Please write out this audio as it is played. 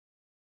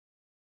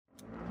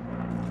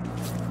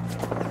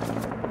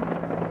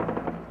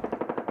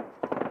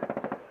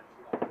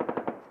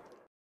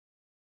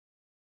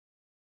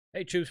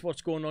Hey troops,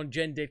 what's going on?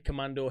 Dit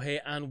Commando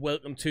here and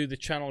welcome to the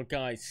channel,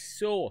 guys.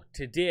 So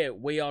today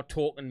we are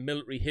talking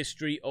military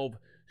history of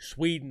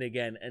Sweden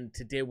again, and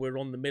today we're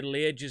on the Middle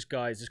Ages,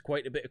 guys. There's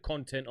quite a bit of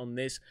content on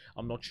this.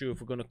 I'm not sure if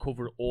we're going to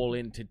cover it all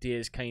in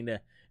today's kind of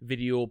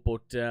video,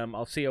 but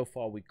I'll see how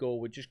far we go.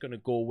 We're just going to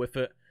go with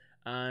it,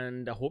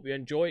 and I hope you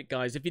enjoy it,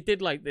 guys. If you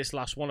did like this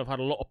last one, I've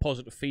had a lot of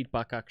positive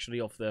feedback actually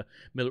off the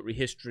military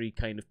history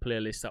kind of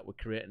playlist that we're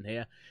creating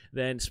here.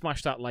 Then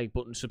smash that like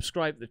button,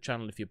 subscribe to the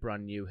channel if you're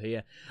brand new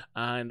here,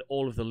 and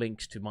all of the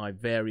links to my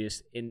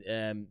various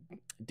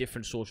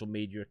different social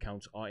media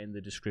accounts are in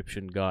the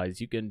description,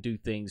 guys. You can do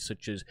things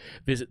such as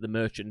visit the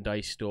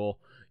merchandise store,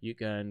 you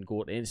can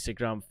go to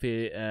Instagram,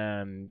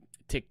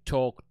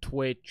 TikTok,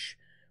 Twitch.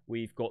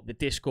 We've got the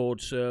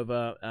Discord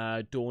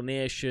server,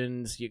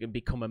 donations. You can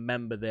become a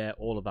member there,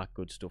 all of that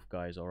good stuff,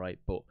 guys. All right,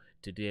 but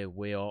today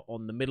we are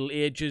on the Middle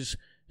Ages,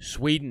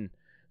 Sweden.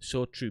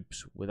 So,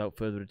 troops, without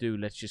further ado,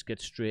 let's just get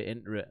straight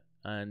into it.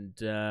 And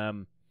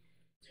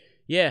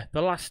yeah,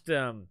 the last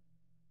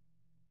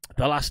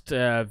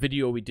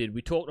video we did,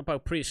 we talked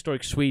about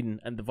prehistoric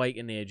Sweden and the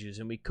Viking Ages,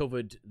 and we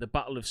covered the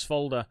Battle of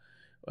Svolda.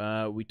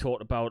 We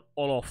talked about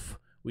Olof.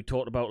 We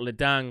talked about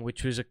Ledang,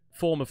 which was a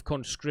form of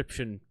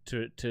conscription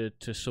to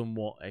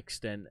somewhat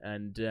extent,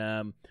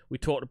 and we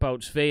talked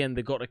about Svein,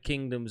 the God of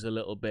Kingdoms, a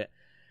little bit,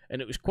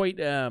 and it was quite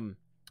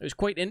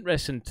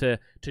interesting to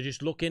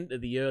just look into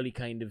the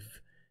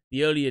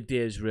earlier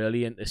days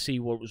really, and to see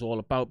what it was all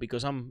about,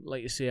 because I'm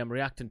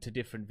reacting to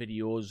different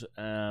videos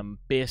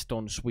based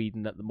on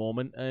Sweden at the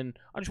moment, and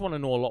I just want to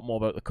know a lot more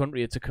about the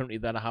country. It's a country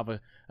that I have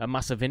a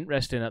massive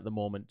interest in at the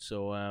moment,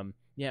 so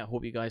yeah, I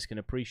hope you guys can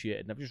appreciate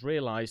it. And I've just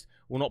realised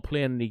we're not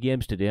playing any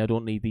games today. I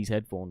don't need these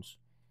headphones,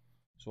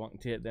 so I can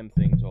take them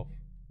things off.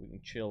 We can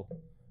chill.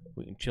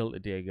 We can chill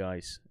today,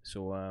 guys.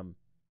 So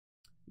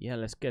yeah,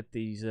 let's get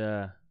this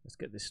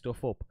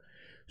stuff up.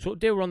 So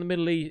today we're on the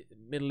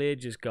Middle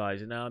Ages,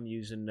 guys, and I'm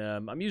using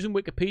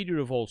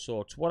Wikipedia of all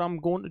sorts. What I'm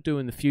going to do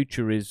in the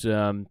future is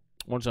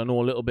once I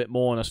know a little bit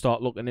more and I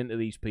start looking into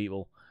these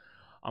people,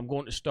 I'm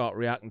going to start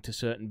reacting to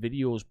certain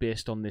videos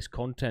based on this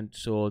content.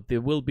 So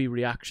there will be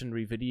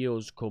reactionary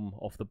videos come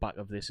off the back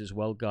of this as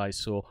well, guys.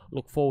 So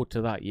look forward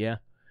to that, yeah.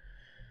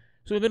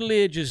 So the Middle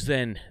Ages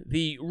then.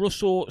 The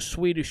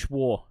Russo-Swedish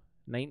War,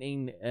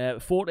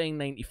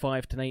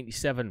 1495 to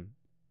 97,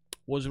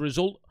 was a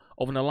result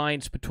of an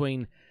alliance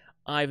between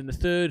Ivan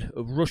III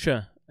of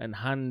Russia and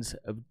Hans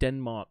of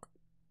Denmark.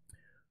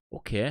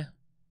 Okay.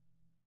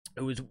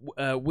 It was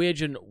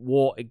waging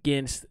war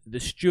against the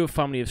Stuart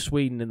family of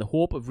Sweden in the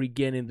hope of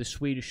regaining the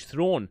Swedish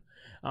throne.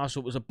 So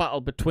it was a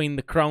battle between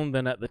the crown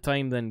then at the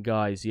time then,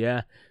 guys,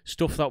 yeah.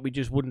 Stuff that we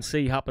just wouldn't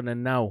see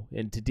happening now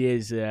in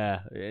today's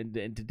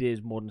in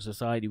today's modern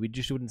society. We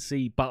just wouldn't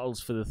see battles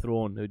for the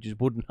throne. It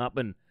just wouldn't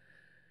happen.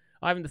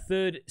 Ivan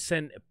III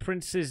sent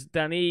Princes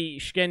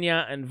Danny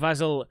Skenya and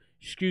Vasil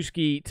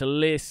Skusky to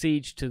lay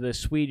siege to the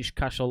Swedish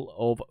castle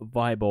of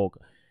Viborg.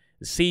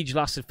 The siege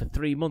lasted for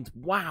 3 months.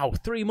 Wow,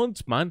 3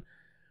 months, man.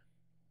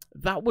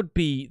 That would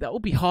be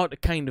hard to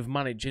kind of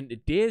manage in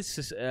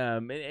today's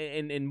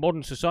in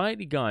modern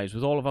society, guys,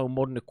 with all of our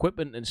modern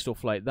equipment and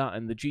stuff like that,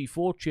 and the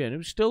G4 chain. It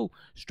would still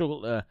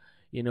struggle to,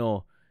 you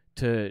know,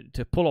 to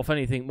pull off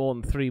anything more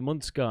than 3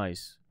 months,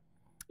 guys.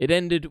 It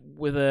ended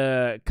with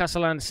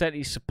Castellan set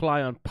his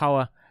supply on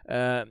powder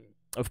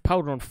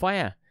on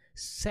fire.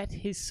 Set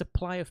his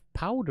supply of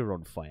powder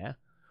on fire?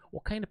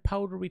 What kind of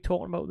powder are we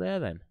talking about there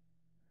then?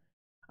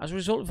 As a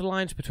result of the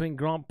alliance between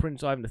Grand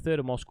Prince Ivan III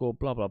of Moscow,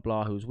 blah blah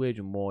blah, who was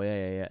waging war,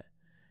 yeah.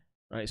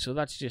 Right, so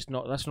that's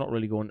not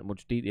really going into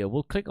much detail.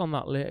 We'll click on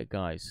that later,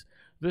 guys.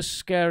 Thus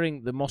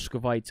scaring the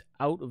Muscovites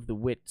out of the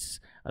wits,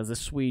 as the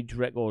Swedish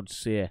records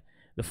say.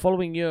 The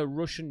following year,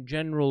 Russian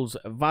generals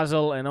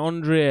Vasil and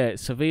Andrei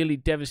severely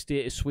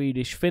devastated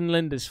Swedish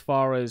Finland as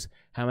far as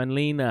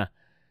Hämeenlinna.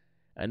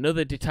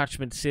 Another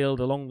detachment sailed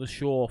along the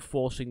shore,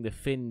 forcing the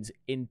Finns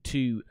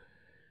into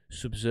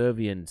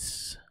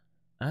subservience.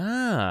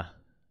 Ah,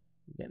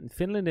 getting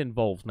Finland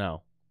involved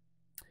now.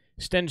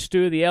 Sten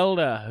Sture the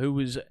Elder, who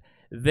was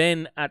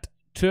then at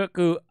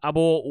Turku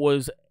Abo,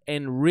 was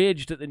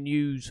enraged at the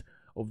news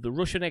of the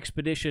Russian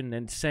expedition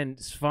and sent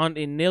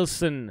Svante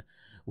Nilsson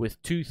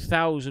with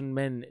 2,000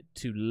 men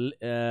to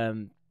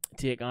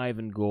take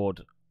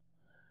Ivangård,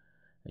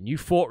 a new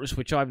fortress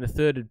which Ivan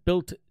III had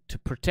built to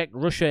protect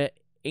Russia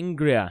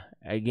Ingria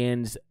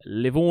against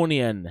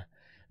Livonian.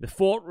 The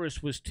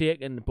fortress was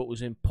taken, but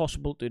was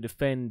impossible to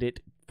defend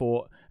it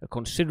for a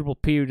considerable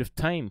period of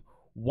time.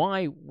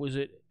 Why was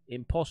it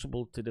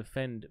impossible to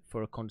defend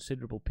for a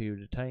considerable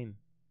period of time?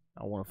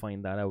 I want to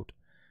find that out.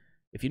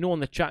 If you know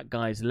in the chat,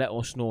 guys, let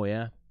us know,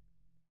 yeah?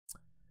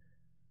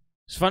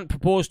 Svante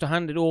proposed to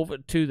hand it over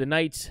to the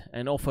knights,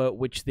 an offer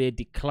which they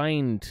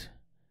declined.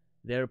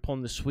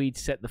 Thereupon the Swedes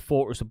set the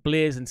fortress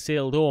ablaze and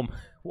sailed home.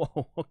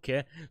 Whoa,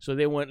 okay. So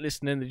they weren't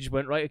listening. They just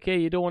went, right, okay,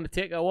 you don't want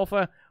to take our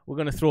offer? We're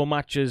going to throw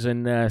matches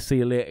and see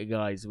you later,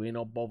 guys. We're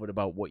not bothered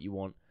about what you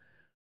want.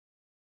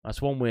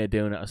 That's one way of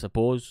doing it, I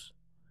suppose.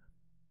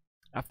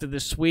 After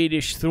the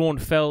Swedish throne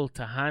fell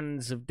to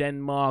Hans of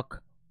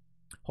Denmark,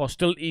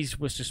 Hostilities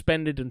were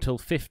suspended until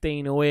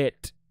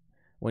 1508,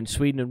 when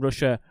Sweden and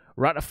Russia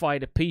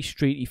ratified a peace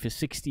treaty for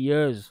 60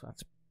 years.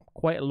 That's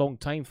quite a long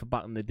time for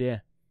back in the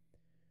day.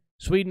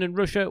 Sweden and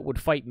Russia would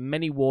fight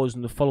many wars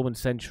in the following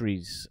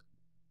centuries.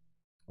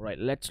 Right,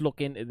 let's look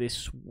into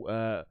this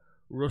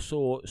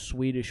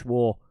Russo-Swedish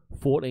War,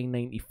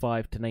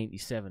 1495 to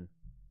 97.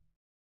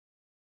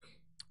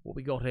 What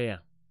we got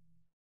here?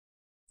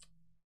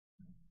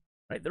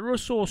 Right, the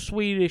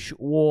Russo-Swedish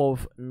War of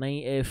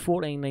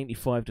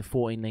 1495 to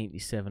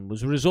 1497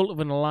 was a result of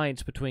an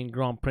alliance between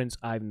Grand Prince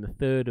Ivan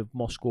III of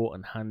Moscow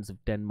and Hans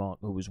of Denmark,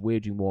 who was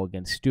waging war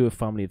against Stuart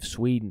family of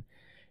Sweden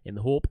in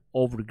the hope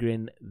of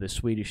regaining the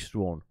Swedish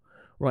throne.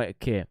 Right,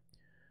 okay.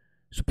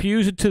 So,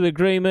 pursuant to the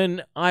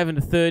agreement,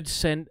 Ivan III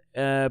sent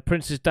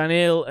Princes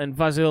Daniel and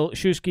Vasil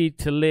Shuisky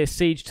to lay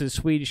siege to the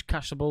Swedish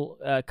castle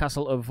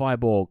of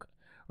Viborg.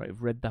 Right,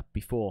 I've read that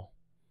before.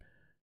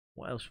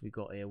 What else we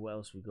got here? What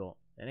else we got?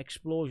 An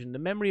explosion. The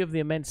memory of the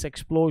immense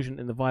explosion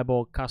in the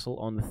Viborg castle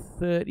on the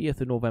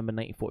 30th of November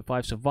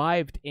 1945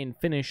 survived in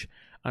Finnish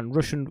and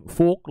Russian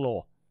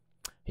folklore.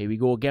 Here we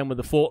go again with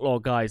the folklore,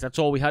 guys. That's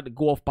all we had to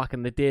go off back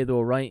in the day,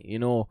 though, right? You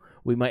know,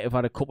 we might have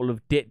had a couple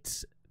of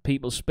dits,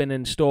 people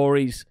spinning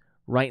stories,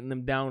 writing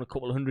them down a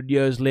couple of 100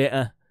 years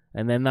later,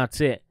 and then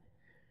that's it.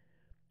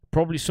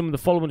 Probably some of the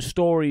following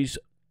stories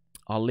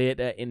are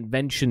later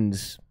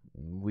inventions.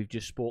 We've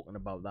just spoken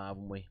about that,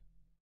 haven't we?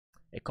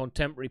 A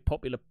contemporary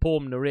popular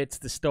poem narrates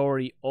the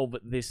story of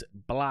this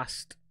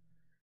blast.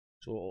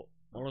 So,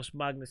 Molus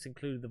Magnus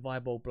included the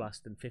Viborg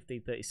blast in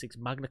 1536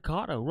 Magna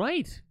Carta.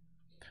 Right.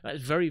 That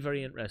is very,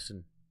 very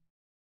interesting.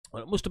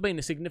 Well, it must have been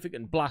a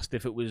significant blast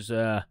if it was,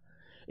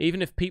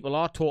 even if people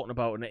are talking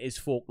about it and it is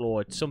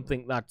folklore, it's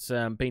something that's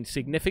been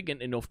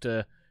significant enough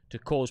to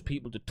cause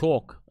people to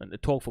talk, and to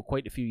talk for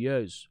quite a few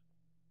years.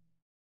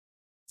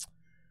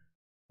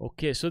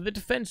 Okay, so the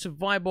defense of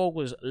Viborg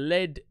was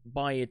led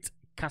by its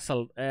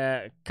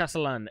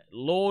Castellan,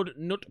 Lord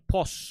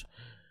Nutpos.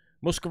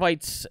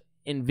 Muscovites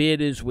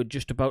invaders were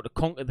just about to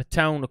conquer the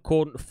town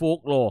according to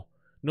folklore.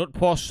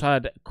 Nutpos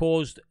had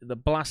caused the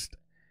blast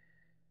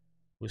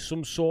with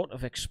some sort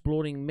of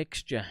exploding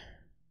mixture.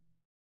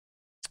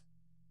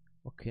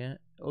 Okay.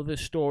 Other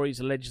stories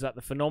allege that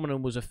the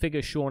phenomenon was a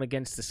figure shown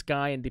against the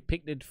sky and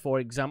depicted,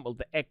 for example,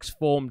 the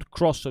X-formed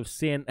cross of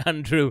St.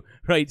 Andrew.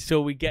 Right,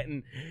 so we're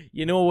getting,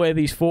 you know where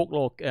these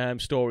folklore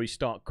stories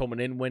start coming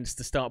in, once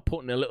they start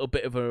putting a little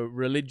bit of a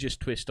religious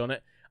twist on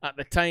it. At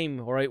the time,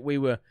 all right, we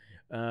were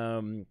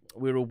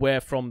aware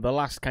from the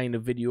last kind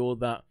of video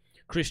that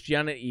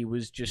Christianity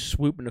was just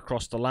swooping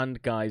across the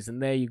land, guys,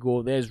 and there you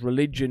go, there's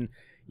religion,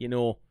 you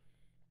know.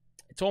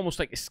 It's almost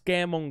like a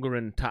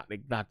scaremongering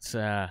tactic that's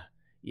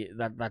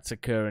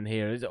occurring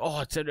here. It's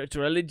a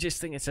religious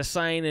thing, it's a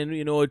sign, and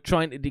you know,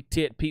 trying to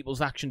dictate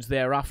people's actions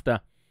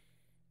thereafter.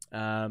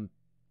 Yeah,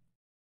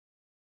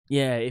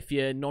 if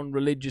you're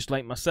non-religious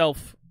like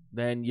myself,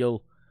 then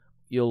you'll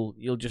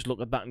just look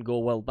at that and go,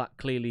 well, that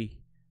clearly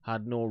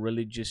had no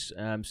religious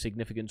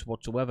significance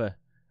whatsoever,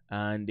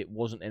 and it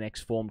wasn't an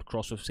X-formed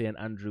cross of St.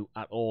 Andrew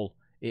at all.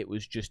 It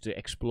was just an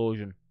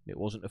explosion. It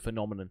wasn't a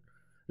phenomenon.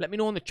 Let me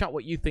know in the chat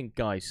what you think,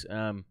 guys.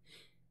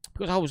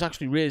 Because I was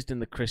actually raised in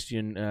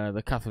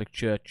the Catholic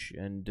Church,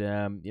 and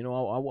you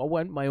know, I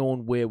went my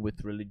own way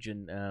with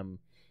religion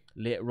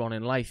later on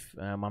in life.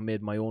 I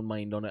made my own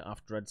mind on it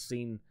after I'd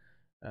seen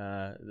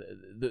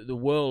the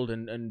world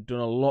and done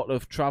a lot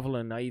of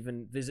traveling. I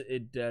even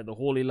visited the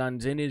Holy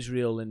Lands in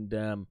Israel,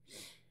 and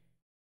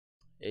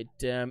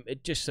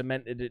it just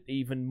cemented it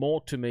even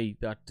more to me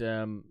that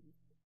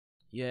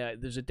yeah,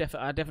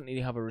 I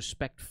definitely have a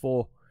respect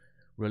for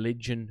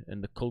religion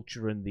and the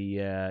culture and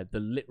the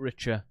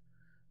literature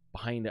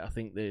behind it. I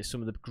think there's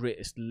some of the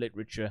greatest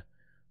literature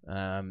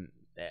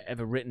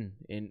ever written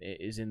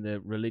is in the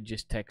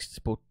religious texts,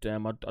 but I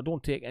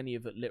don't take any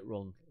of it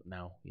literal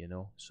now, you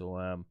know. So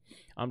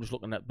I'm just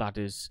looking at that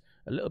as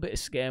a little bit of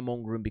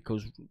scaremongering,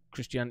 because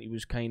Christianity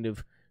was kind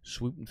of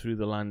swooping through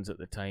the lands at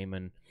the time,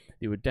 and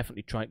they were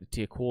definitely trying to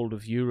take hold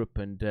of Europe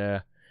and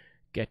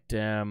get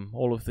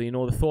all of the, you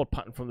know, the thought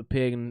pattern from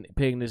the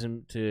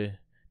paganism to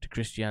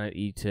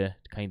Christianity to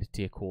kind of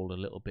take hold a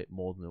little bit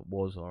more than it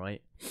was. All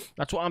right,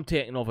 that's what I'm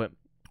taking of it.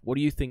 What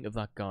do you think of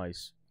that,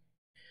 guys?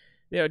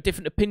 There are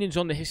different opinions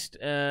on the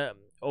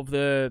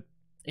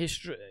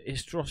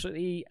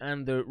historicity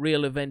and the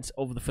real events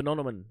of the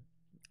phenomenon.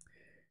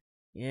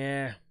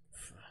 Yeah,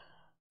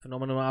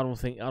 phenomenon. I don't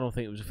think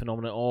it was a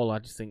phenomenon at all. I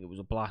just think it was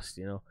a blast.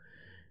 You know,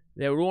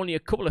 there were only a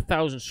couple of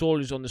thousand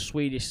soldiers on the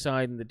Swedish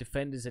side, and the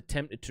defenders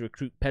attempted to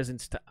recruit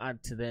peasants to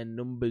add to their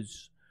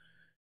numbers.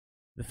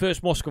 The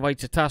first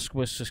Muscovites attack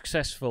was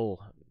successfully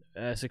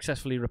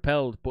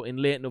repelled, but in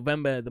late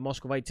November, the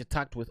Muscovites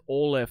attacked with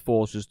all their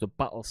forces. The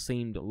battle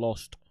seemed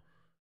lost.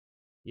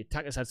 The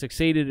attackers had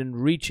succeeded in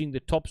reaching the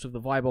tops of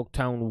the Viborg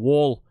town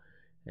wall,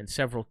 and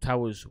several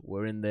towers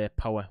were in their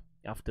power.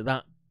 After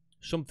that,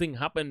 something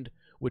happened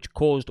which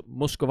caused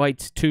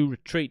Muscovites to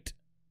retreat.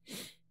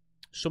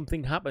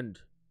 Something happened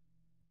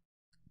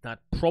that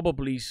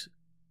probably...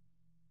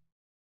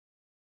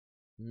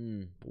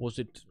 was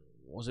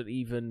it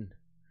even...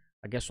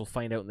 I guess we'll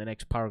find out in the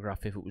next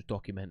paragraph if it was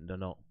documented or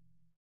not.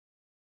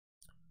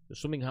 So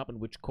something happened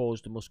which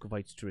caused the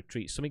Muscovites to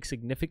retreat. Something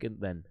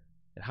significant then.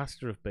 It has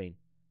to have been.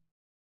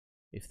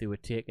 If they were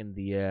taking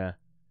the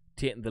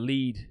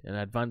lead and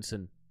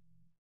advancing,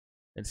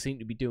 and seemed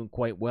to be doing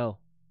quite well.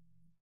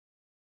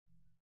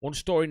 One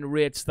story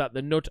narrates that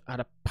the nut had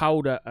a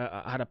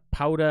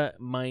powder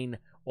mine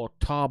or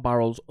tar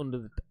barrels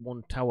under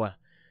one tower,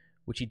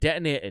 which he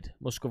detonated.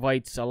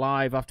 Muscovites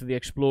alive after the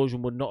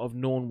explosion would not have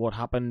known what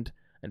happened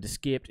and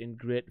escaped in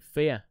great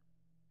fear.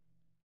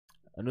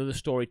 Another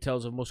story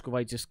tells of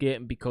Muscovites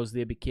escaping because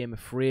they became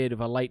afraid of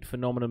a light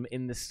phenomenon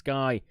in the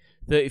sky.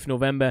 30th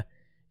November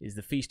is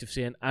the feast of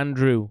St.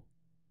 Andrew,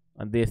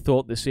 and they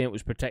thought the saint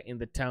was protecting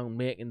the town,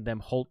 making them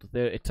halt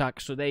their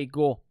attack. So there you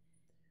go.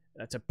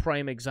 That's a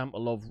prime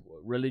example of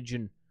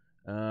religion.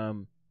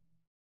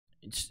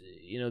 It's,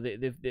 you know,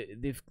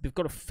 they've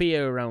got a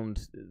fear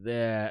around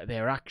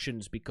their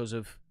actions because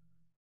of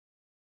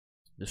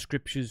the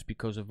scriptures,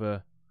 because of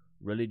a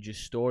religious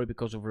story,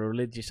 because of a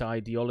religious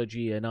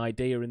ideology, an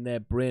idea in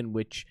their brain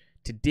which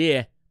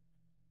today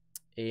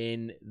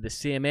in the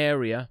same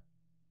area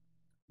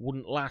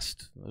wouldn't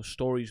last. Those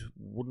stories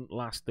wouldn't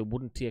last. They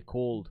wouldn't take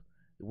hold.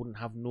 They wouldn't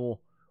have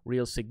no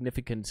real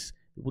significance.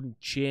 They wouldn't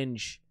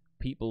change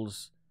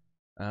people's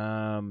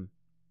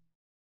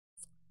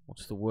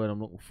what's the word I'm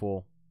looking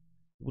for?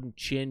 It wouldn't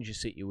change a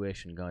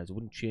situation, guys. It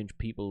wouldn't change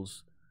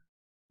people's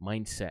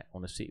mindset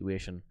on a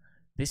situation.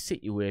 This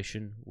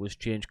situation was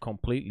changed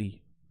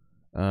completely,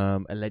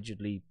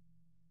 allegedly,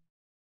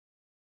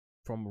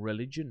 from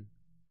religion.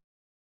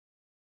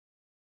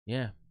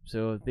 Yeah,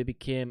 so they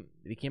became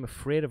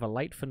afraid of a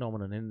light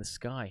phenomenon in the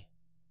sky.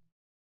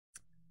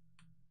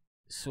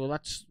 So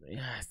that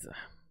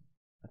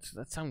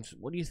sounds.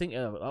 What do you think?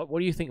 What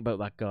do you think about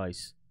that,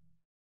 guys?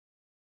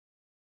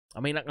 I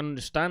mean, I can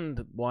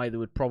understand why they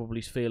would probably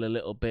feel a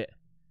little bit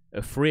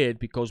afraid,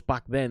 because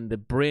back then the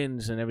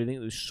brains and everything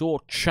was so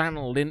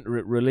channeled into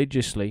it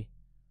religiously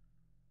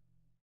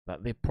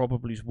that they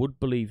probably would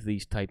believe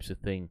these types of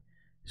things.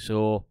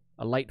 So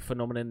a light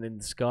phenomenon in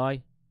the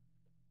sky,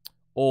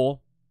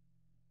 or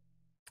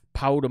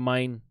powder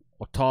mine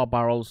or tar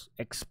barrels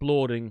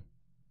exploding,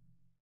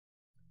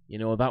 you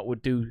know, that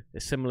would do a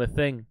similar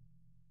thing.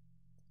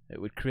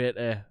 It would create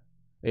a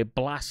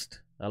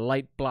blast, a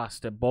light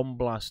blast, a bomb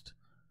blast,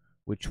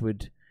 which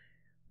would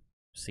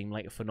seem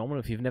like a phenomenon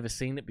if you've never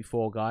seen it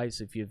before,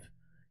 guys. If you've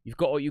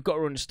got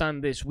to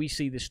understand this. We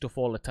see this stuff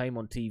all the time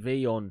on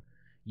TV, on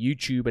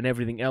YouTube, and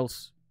everything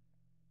else.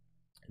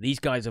 These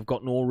guys have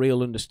got no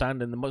real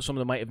understanding. Some of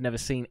them might have never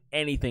seen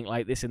anything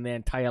like this in their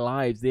entire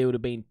lives. They would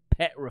have been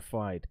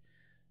petrified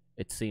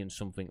at seeing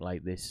something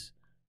like this,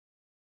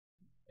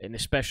 and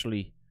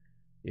especially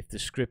if the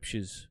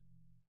scriptures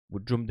were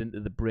drummed into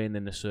the brain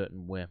in a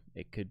certain way.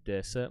 It could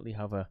certainly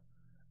have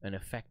an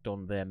effect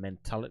on their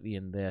mentality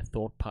and their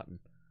thought pattern.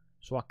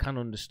 So I can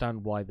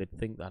understand why they'd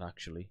think that,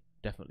 actually.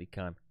 Definitely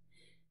can.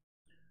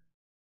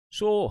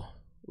 So,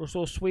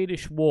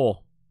 Russo-Swedish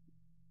War,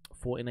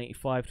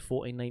 1485 to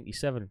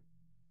 1497.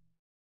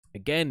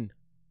 Again,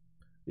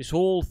 this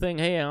whole thing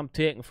here I'm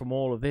taking from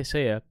all of this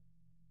here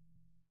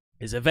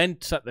is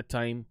events at the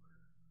time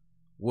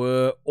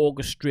were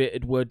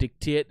orchestrated, were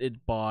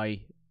dictated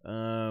by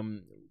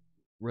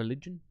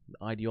religion,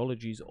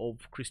 ideologies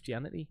of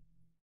Christianity.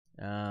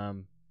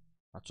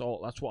 That's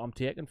what I'm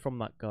taking from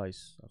that,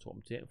 guys. That's what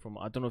I'm taking from it.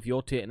 I don't know if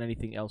you're taking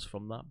anything else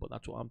from that, but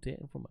that's what I'm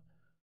taking from it.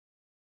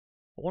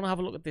 I want to have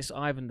a look at this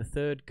Ivan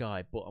III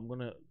guy, but I'm going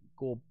to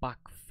go back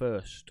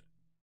first.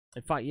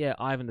 In fact, yeah,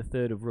 Ivan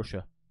III of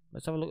Russia.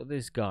 Let's have a look at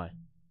this guy.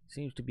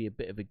 Seems to be a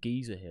bit of a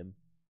geezer, him.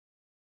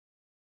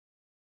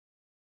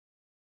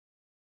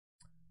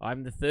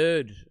 Ivan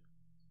III,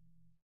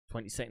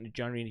 22nd of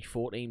January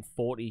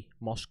 1440,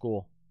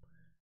 Moscow.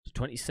 The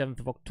 27th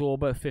of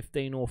October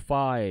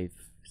 1505.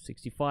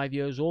 65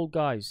 years old,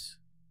 guys.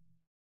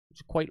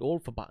 It's quite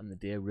old for back in the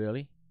day,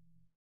 really.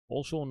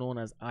 Also known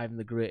as Ivan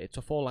the Great. It's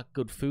off all that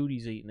good food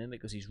he's eating, isn't it?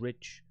 Because he's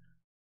rich.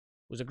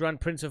 Was a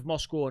Grand Prince of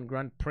Moscow and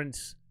Grand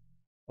Prince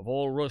of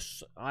all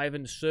Rus.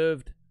 Ivan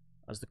served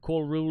as the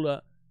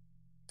co-ruler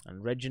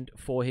and regent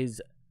for his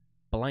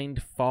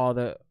blind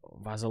father,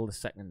 Vasil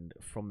II,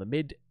 from the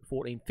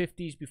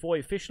mid-1450s before he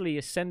officially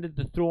ascended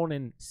the throne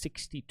in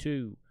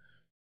 62.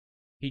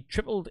 He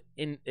tripled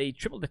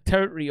the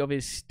territory of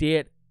his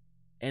state,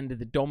 ended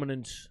the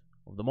dominance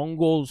of the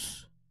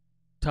Mongols,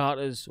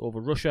 Tatars over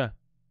Russia.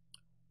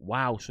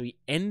 Wow, so he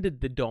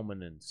ended the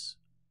dominance.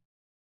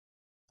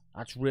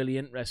 That's really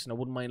interesting. I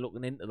wouldn't mind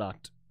looking into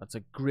that. That's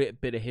a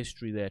great bit of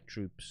history there,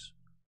 troops.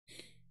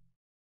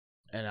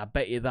 And I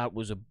bet you that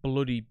was a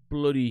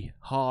bloody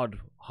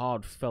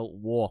hard-felt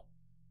war.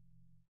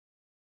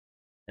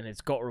 And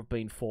it's got to have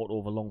been fought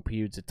over long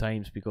periods of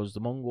times, because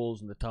the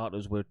Mongols and the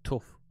Tatars were a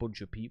tough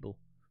bunch of people.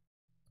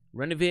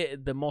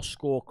 Renovated the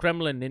Moscow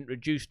Kremlin,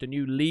 introduced a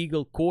new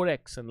legal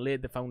codex, and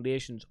laid the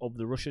foundations of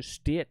the Russia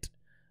state.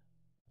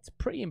 It's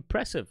pretty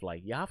impressive,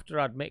 like, you have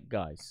to admit,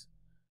 guys.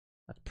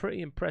 That's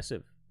pretty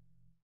impressive.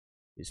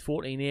 His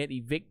 1480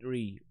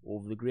 victory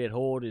over the Great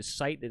Horde is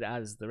cited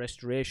as the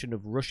restoration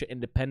of Russia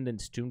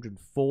independence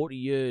 240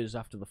 years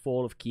after the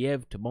fall of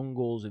Kiev to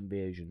Mongols'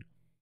 invasion.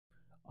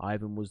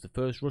 Ivan was the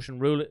first Russian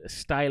ruler to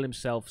style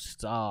himself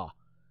Tsar,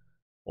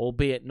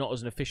 albeit not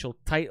as an official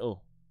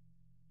title.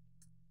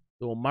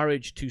 Though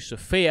marriage to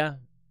Sophia,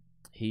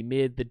 he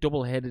made the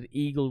double-headed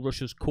eagle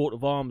Russia's coat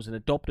of arms and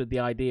adopted the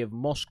idea of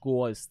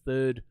Moscow as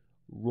third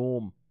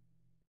Rome.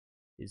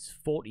 His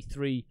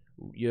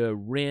 43-year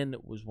reign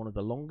was one of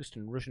the longest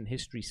in Russian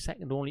history,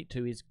 second only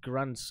to his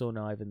grandson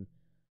Ivan.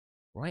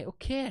 Right,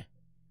 okay.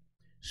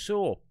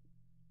 So,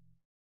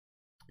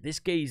 this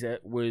geezer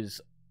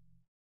was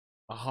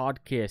a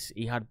hard case.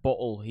 He had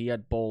bottle, he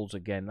had balls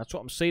again. That's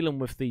what I'm sealing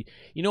with the...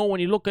 You know, when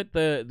you look at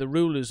the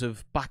rulers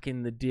of back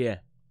in the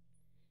day,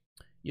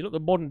 you look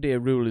at modern-day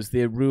rulers,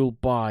 they rule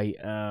by,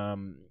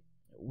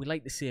 we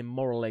like to say a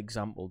moral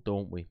example,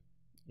 don't we?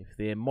 If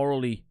they're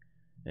morally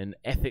and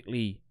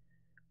ethically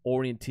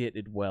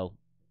orientated well,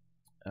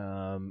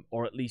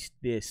 or at least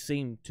they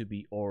seem to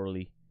be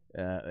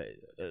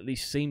at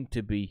least seem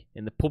to be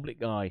in the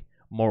public eye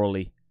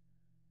morally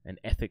and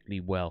ethically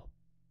well,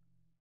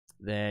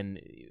 then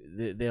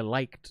they're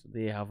liked.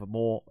 They have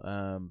more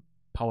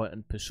power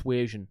and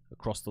persuasion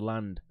across the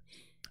land.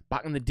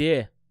 Back in the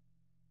day,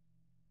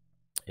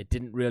 it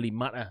didn't really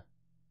matter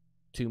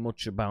too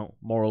much about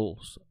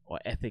morals or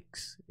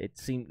ethics. It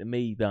seemed to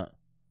me that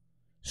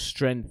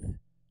strength,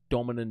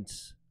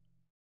 dominance,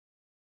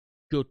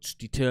 guts,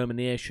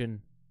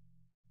 determination,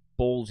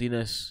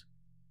 ballsiness,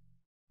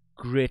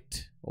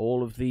 grit,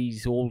 all of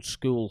these old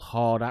school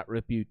hard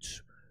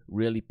attributes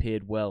really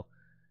paid well.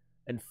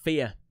 And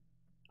fear.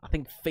 I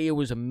think fear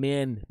was a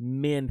main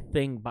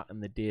thing back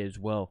in the day as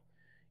well.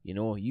 You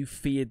know, you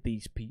feared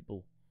these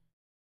people.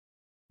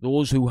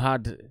 Those who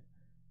had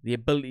the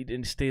ability to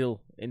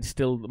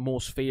instill the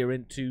most fear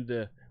into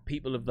the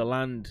people of the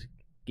land,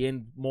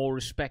 gained more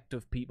respect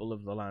of people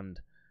of the land,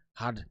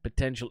 had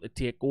potential to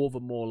take over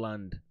more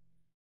land.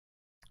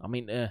 I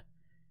mean,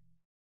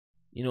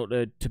 you know,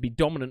 to be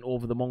dominant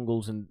over the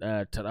Mongols and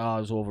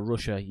Tatars over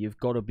Russia, you've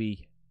got to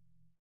be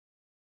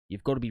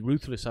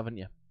ruthless, haven't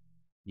you?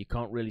 You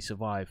can't really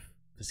survive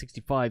for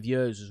 65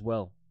 years as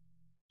well.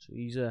 So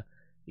he's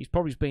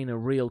probably been a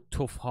real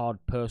tough,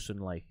 hard person,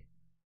 like,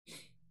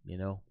 you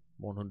know,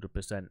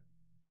 100%.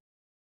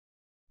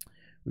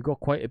 We've got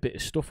quite a bit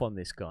of stuff on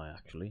this guy,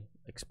 actually.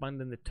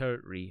 Expanding the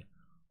territory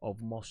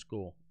of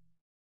Moscow.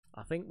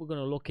 I think we're going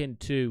to look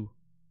into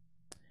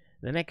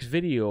the next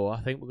video.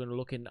 I think we're going to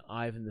look into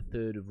Ivan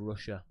III of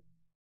Russia,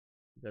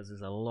 because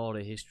there's a lot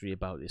of history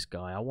about this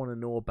guy. I want to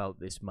know about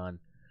this man.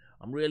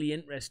 I'm really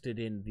interested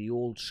in the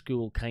old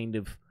school kind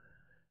of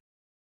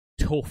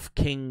tough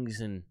kings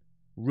and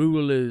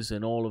rulers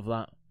and all of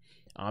that.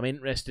 I'm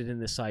interested in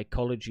the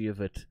psychology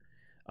of it.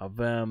 I've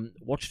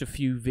watched a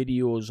few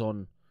videos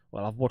on,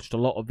 well, I've watched a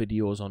lot of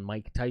videos on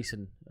Mike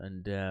Tyson,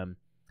 and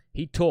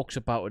he talks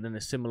about it in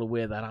a similar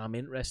way that I'm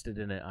interested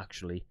in it,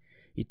 actually.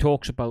 He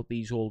talks about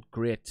these old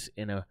greats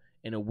in a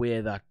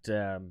way that,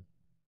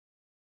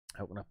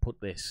 how can I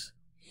put this?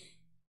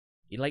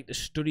 He liked to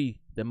study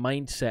the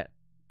mindset.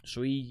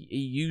 So he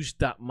used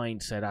that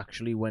mindset,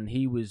 actually, when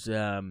he was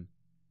in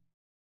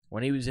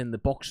the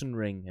boxing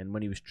ring and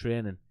when he was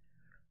training.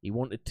 He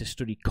wanted to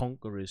study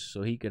conquerors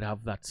so he could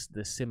have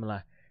the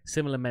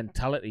similar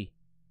mentality.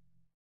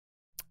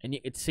 And you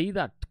could see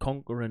that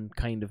conquering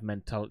kind of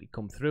mentality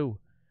come through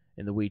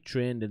in the way he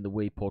trained, in the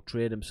way he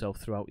portrayed himself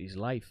throughout his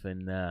life.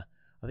 And I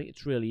think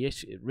it's really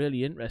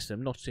interesting.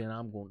 I'm not saying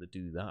I'm going to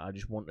do that. I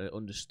just want to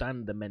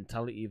understand the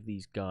mentality of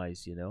these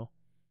guys, you know.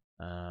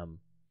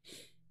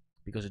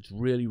 Because it's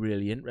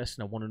really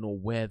interesting. I want to know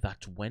where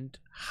that went.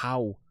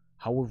 How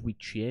have we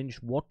changed?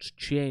 What's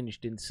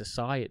changed in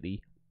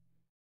society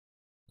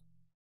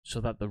so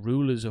that the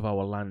rulers of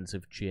our lands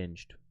have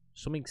changed?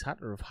 Something's had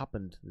to have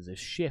happened. There's a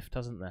shift,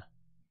 hasn't there?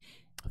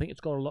 I think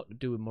it's got a lot to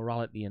do with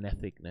morality and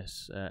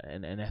ethicness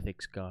and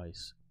ethics,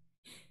 guys.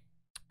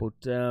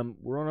 But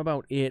we're on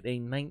about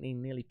 18,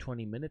 19, nearly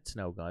 20 minutes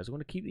now, guys. I'm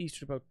going to keep these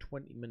to about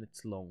 20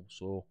 minutes long,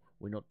 so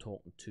we're not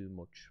talking too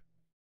much.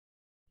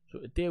 So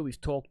today we've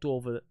talked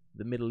over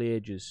the Middle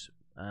Ages,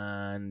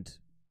 and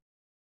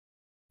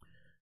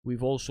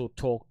we've also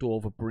talked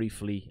over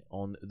briefly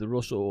on the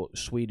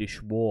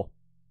Russo-Swedish War,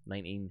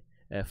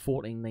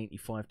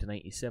 1495 to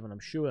 97. I'm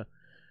sure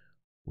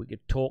we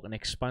could talk and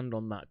expand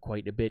on that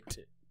quite a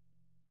bit.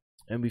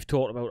 And we've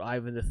talked about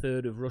Ivan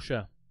III of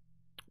Russia,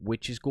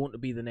 which is going to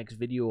be the next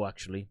video,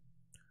 actually.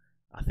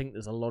 I think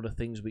there's a lot of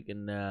things we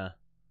can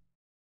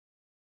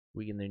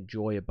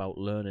enjoy about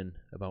learning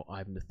about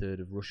Ivan III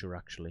of Russia,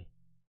 actually.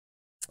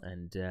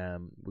 And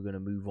we're going to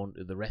move on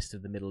to the rest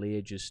of the Middle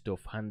Ages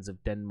stuff. Hans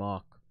of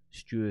Denmark,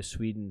 Stuart,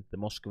 Sweden, the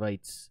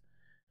Muscovites.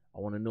 I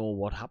want to know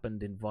what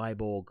happened in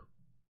Viborg.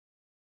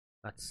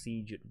 That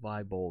siege at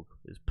Viborg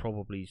is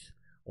probably...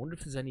 I wonder if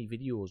there's any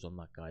videos on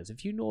that, guys.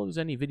 If you know there's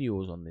any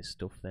videos on this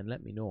stuff, then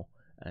let me know.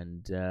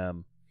 And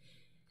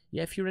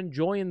yeah, if you're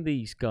enjoying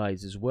these,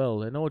 guys, as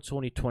well. I know it's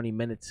only 20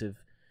 minutes of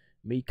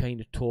me kind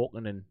of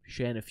talking and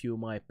sharing a few of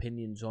my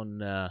opinions on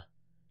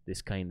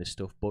this kind of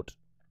stuff. But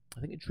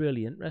I think it's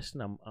really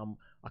interesting.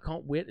 I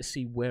can't wait to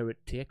see where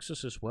it takes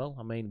us as well.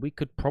 I mean, we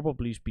could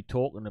probably be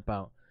talking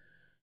about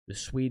the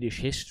Swedish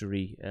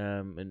history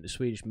and the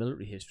Swedish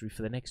military history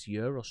for the next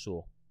year or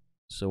so.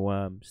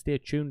 So stay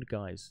tuned,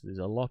 guys. There's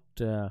a lot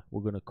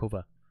we're going to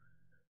cover,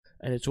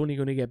 and it's only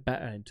going to get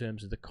better in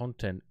terms of the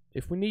content.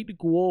 If we need to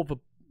go over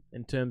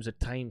in terms of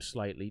time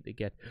slightly to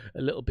get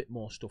a little bit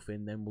more stuff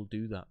in, then we'll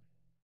do that.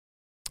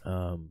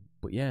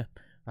 But yeah,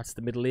 that's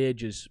the Middle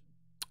Ages.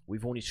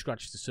 We've only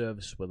scratched the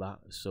surface with that,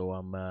 so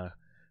I'm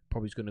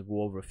probably going to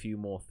go over a few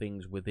more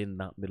things within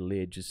that Middle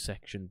Ages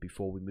section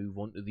before we move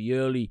on to the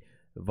early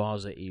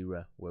Vasa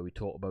era, where we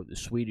talk about the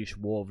Swedish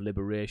War of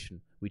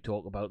Liberation. We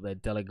talk about their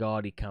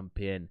Delegati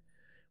campaign,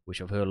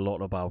 which I've heard a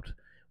lot about.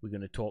 We're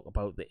going to talk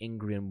about the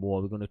Ingrian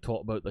War. We're going to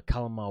talk about the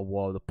Kalmar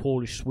War, the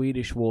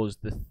Polish-Swedish Wars,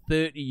 the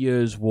 30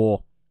 Years'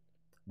 War,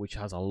 which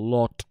has a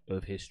lot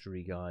of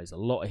history, guys. A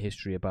lot of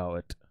history about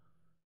it.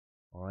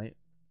 Alright?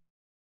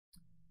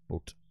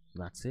 But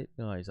that's it,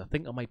 guys. I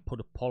think I might put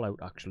a poll out,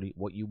 actually,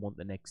 what you want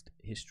the next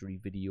history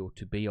video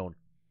to be on.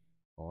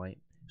 Alright?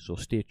 So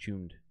stay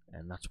tuned.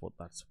 And that's what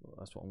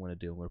I'm going to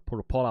do. I'm going to put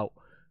a poll out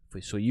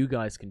so you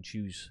guys can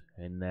choose,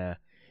 and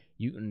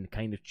you can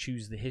kind of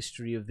choose the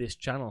history of this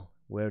channel,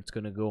 where it's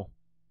going to go.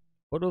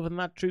 But other than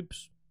that,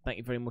 troops, thank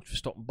you very much for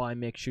stopping by.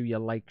 Make sure you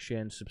like, share,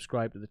 and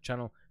subscribe to the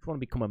channel. If you want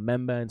to become a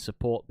member and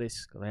support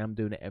this, because I am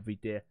doing it every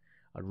day,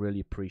 I'd really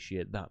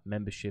appreciate that.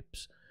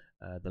 Memberships,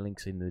 the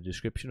link's in the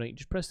description. Or you can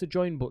just press the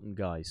join button,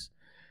 guys.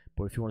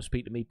 But if you want to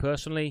speak to me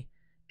personally,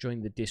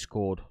 join the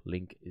Discord.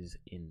 Link is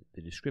in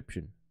the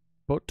description.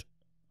 But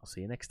I'll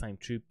see you next time,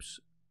 troops.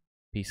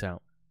 Peace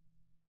out.